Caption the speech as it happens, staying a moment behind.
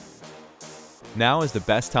Now is the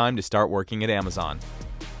best time to start working at Amazon.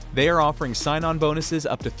 They are offering sign-on bonuses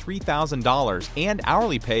up to $3,000 and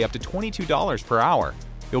hourly pay up to $22 per hour.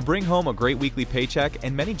 You'll bring home a great weekly paycheck,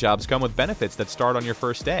 and many jobs come with benefits that start on your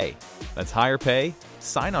first day. That's higher pay,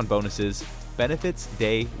 sign-on bonuses, benefits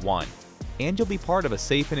day one. And you'll be part of a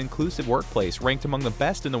safe and inclusive workplace ranked among the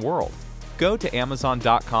best in the world. Go to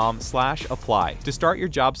amazon.com/apply to start your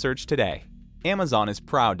job search today. Amazon is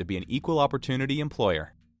proud to be an equal opportunity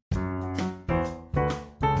employer.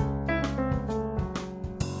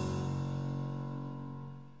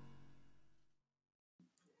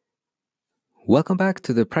 Welcome back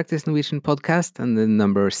to the Practice Norwegian podcast and the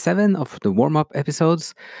number 7 of the warm-up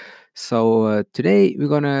episodes. So today we're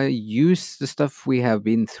going to use the stuff we have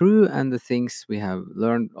been through and the things we have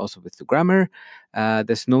learned also with the grammar.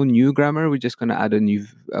 There's no new grammar. We're just going to add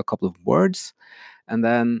a couple of words. And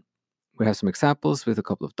then we have some examples with a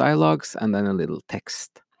couple of dialogues and then a little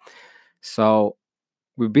text. So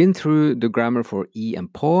we've been through the grammar for I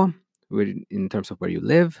and på in terms of where you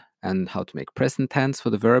live, and how to make present tense for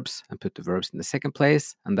the verbs and put the verbs in the second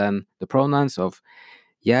place, and then the pronouns of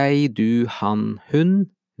jeg, du, han,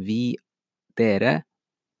 hun, vi, dere,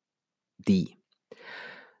 de.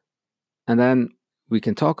 And then we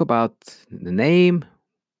can talk about the name,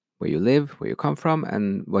 where you live, where you come from,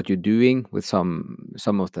 and what you're doing with some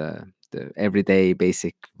of the everyday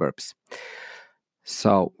basic verbs.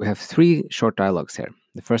 So we have 3 short dialogues here.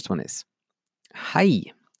 The first one is: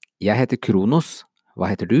 Hei, jeg heter Kronos. Hva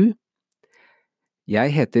heter du?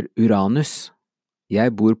 Jeg heter Uranus.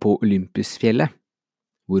 Jeg bor på Olympus Fjellet.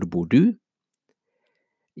 Hvor bor du?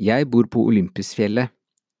 Jeg bor på Olympus Fjellet.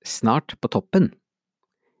 Snart på toppen.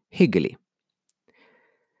 Hyggelig.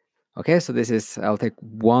 Okay, so I'll take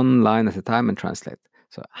one line at a time and translate.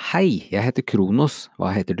 So, hei, jeg heter Kronos.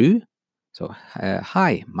 Hva heter du? So,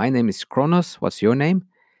 hi, my name is Kronos. What's your name?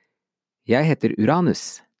 Jeg heter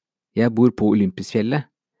Uranus. Jeg bor på Olympus Fjellet.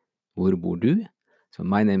 Hvor bor du? So,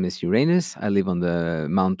 my name is Uranus. I live on the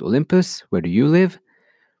Mount Olympus. Where do you live?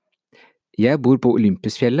 Jeg bor på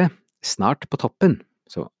Olympus Fjellet. Snart på toppen.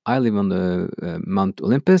 So, I live on the Mount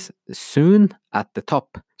Olympus. Soon at the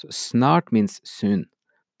top. So, snart means soon.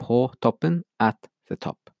 På toppen, at the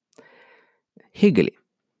top. Hyggelig.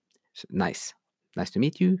 So, nice. Nice to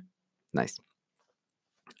meet you. Nice.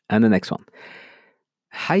 And the next one.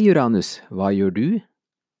 Hei, Uranus. Hva gjør du?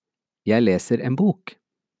 Jeg leser en bok.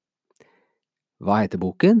 Hva heter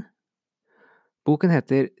boken? Boken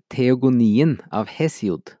heter Teogonien av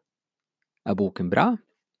Hesiod. Er boken bra?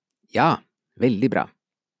 Ja, veldig bra.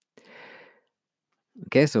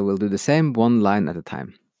 Okay, so we'll do the same, one line at a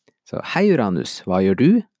time. So, hei Uranus, hva gjør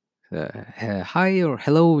du? Hi or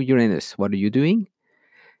hello Uranus, what are you doing?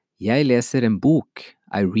 Jeg leser en bok.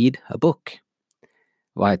 I read a book.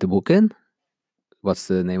 Hva heter boken? What's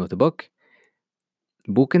the name of the book?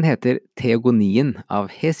 Boken heter Teogonien av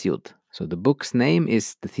Hesiod. So the book's name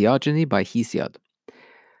is The Theogony by Hesiod.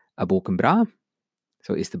 Er boken bra?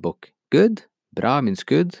 So is the book good? Bra means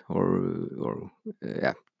good, or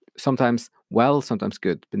yeah, sometimes well, sometimes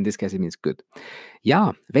good. But in this case, it means good.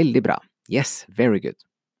 Ja, veldig bra. Yes, very good.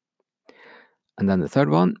 And then the third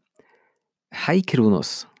one. Hei,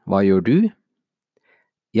 Kronos. Hva gjør du?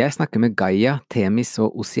 Jeg snakker med Gaia, Themis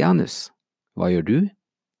og Oceanus. Hva gjør du?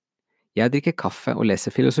 Jeg drikker kaffe og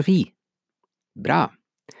leser filosofi. Bra.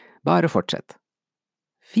 Bare fortsett.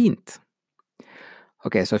 Fint.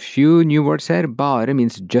 Okay, so a few new words here. Bare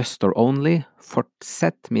means just or only.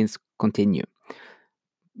 Fortsett means continue.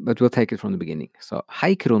 But we'll take it from the beginning. So,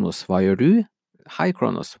 hei Kronos, hva gjør du? Hi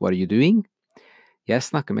Kronos, what are you doing? Jeg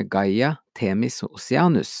snakker med Gaia, Themis og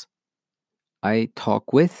Oceanus. I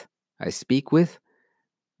speak with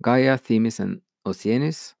Gaia, Themis and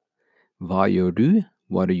Oceanus. Hva gjør du?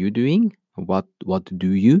 What are you doing? What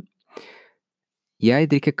do you?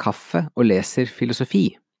 Jeg drikker kaffe og leser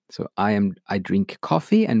filosofi. So I drink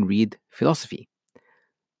coffee and read philosophy.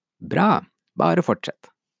 Bra, bare fortsett.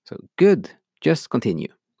 So good, just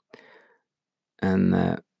continue.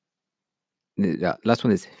 And the last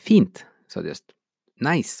one is fint. So just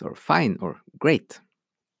nice or fine or great.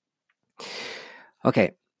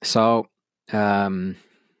 Okay, so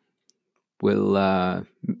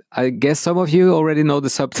I guess some of you already know the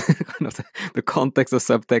the context of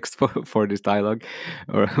subtext for this dialogue,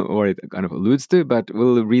 or it kind of alludes to, but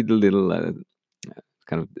we'll read a little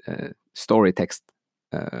story text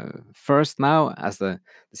first now as the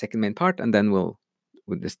second main part, and then we'll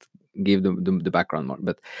just give the background more.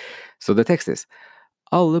 But so the text is: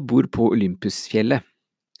 Alle bor på Olympus Fjellet.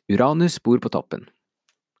 Uranus bor på toppen.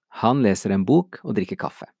 Han leser en bok og drikker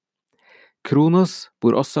kaffe. Kronos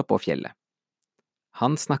bor også på fjellet.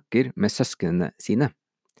 Han snakker med søsknene sine.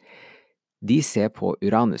 De ser på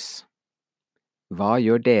Uranus. Hva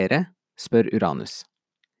gjør dere? Spør Uranus.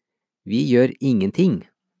 Vi gjør ingenting,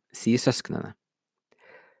 sier søsknene.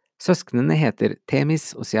 Søsknene heter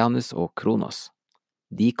Themis, Oceanus og Kronos.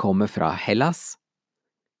 De kommer fra Hellas.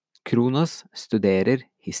 Kronos studerer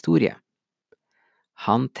historie.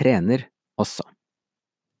 Han trener også.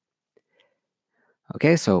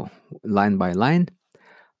 Okay, so line by line.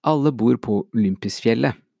 Alle bor på Olympus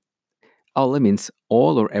Fjellet. Alle means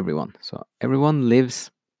all or everyone. So everyone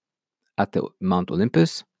lives at the Mount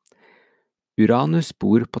Olympus. Uranus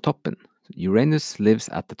bor på toppen. Uranus lives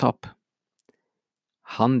at the top.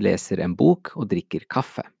 Han leser en bok og drikker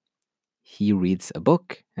kaffe. He reads a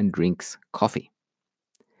book and drinks coffee.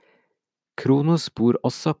 Kronos bor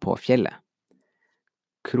også på fjellet.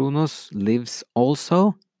 Kronos lives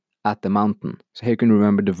also at the mountain. So here you can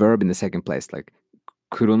remember the verb in the second place, like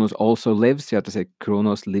Kronos also lives. You have to say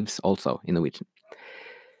Kronos lives also in Norwegian.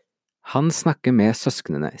 Han snakker med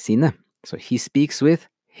søsknene sine. So he speaks with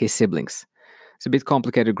his siblings. It's a bit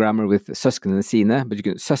complicated grammar with søsknene sine, but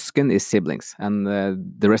søsken is siblings, and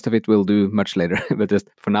the rest of it we'll do much later. But just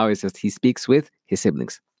for now, it's just he speaks with his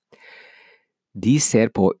siblings. De ser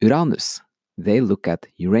på Uranus. They look at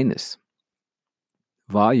Uranus.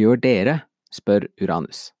 Hva gjør dere? Spør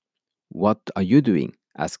Uranus. What are you doing?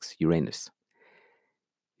 Asks Uranus.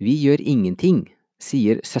 Vi gjør ingenting,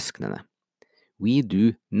 sier søsknene. We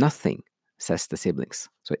do nothing, says the siblings.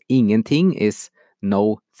 So ingenting is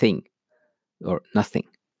no thing, or nothing.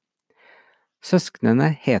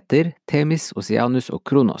 Søsknene heter Themis, Oceanus og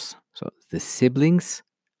Kronos. So the siblings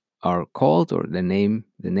are called, or the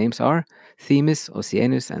names are Themis,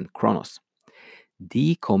 Oceanus and Kronos.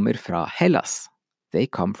 De kommer fra Hellas. They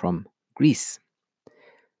come from Greece.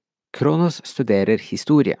 Kronos studerer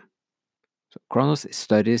historie. So Kronos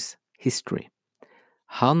studies history.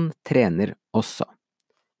 Han trener også.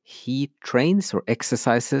 He trains or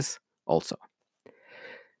exercises also.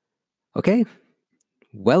 Okay,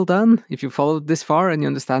 well done if you followed this far and you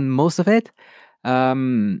understand most of it.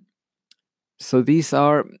 So these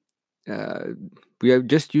are, we have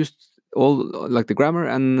just used all like the grammar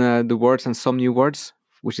and the words and some new words,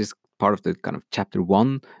 which is part of the kind of chapter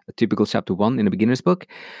 1, a typical chapter 1 in a beginner's book.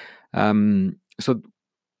 So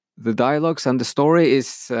the dialogues and the story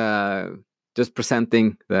is just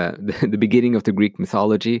presenting the beginning of the Greek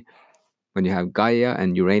mythology, when you have Gaia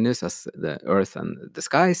and Uranus as the earth and the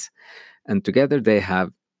skies, and together they have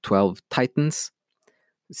 12 titans,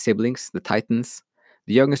 siblings, the titans.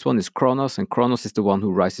 The youngest one is Kronos, and Kronos is the one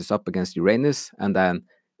who rises up against Uranus and then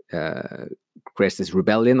creates this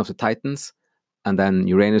rebellion of the titans, and then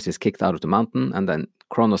Uranus is kicked out of the mountain, and then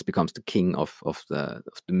Kronos becomes the king of the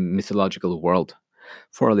mythological world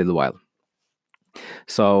for a little while.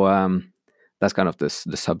 So that's kind of the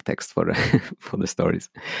subtext for the for the stories.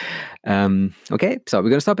 Okay, so we're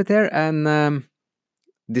gonna stop it there, and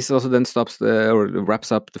this also then or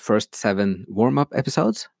wraps up the first 7 warm-up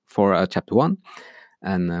episodes for chapter 1,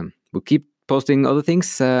 and we'll keep posting other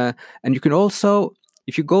things. And you can also,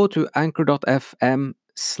 if you go to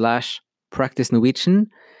anchor.fm/practice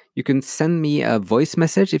Norwegian, you can send me a voice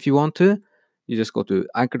message if you want to. You just go to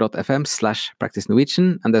anchor.fm/practice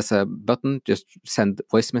Norwegian, and there's a button, just send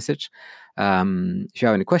voice message. If you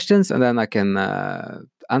have any questions, and then I can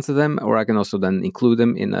answer them, or I can also then include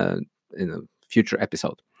them in a future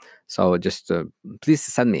episode. So just please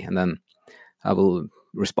send me, and then I will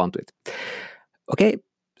respond to it. Okay,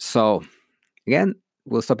 so again,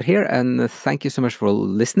 we'll stop it here, and thank you so much for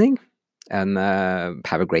listening, and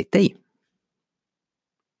have a great day.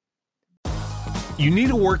 You need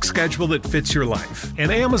a work schedule that fits your life,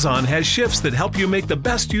 and Amazon has shifts that help you make the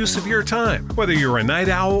best use of your time. Whether you're a night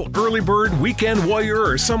owl, early bird, weekend warrior,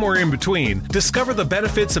 or somewhere in between, discover the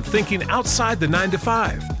benefits of thinking outside the 9 to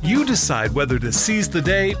 5. You decide whether to seize the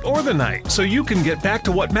day or the night so you can get back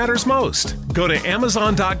to what matters most. Go to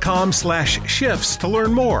amazon.com/shifts to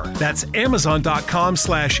learn more. That's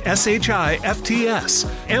amazon.com/shifts.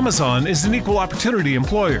 Amazon is an equal opportunity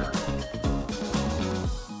employer.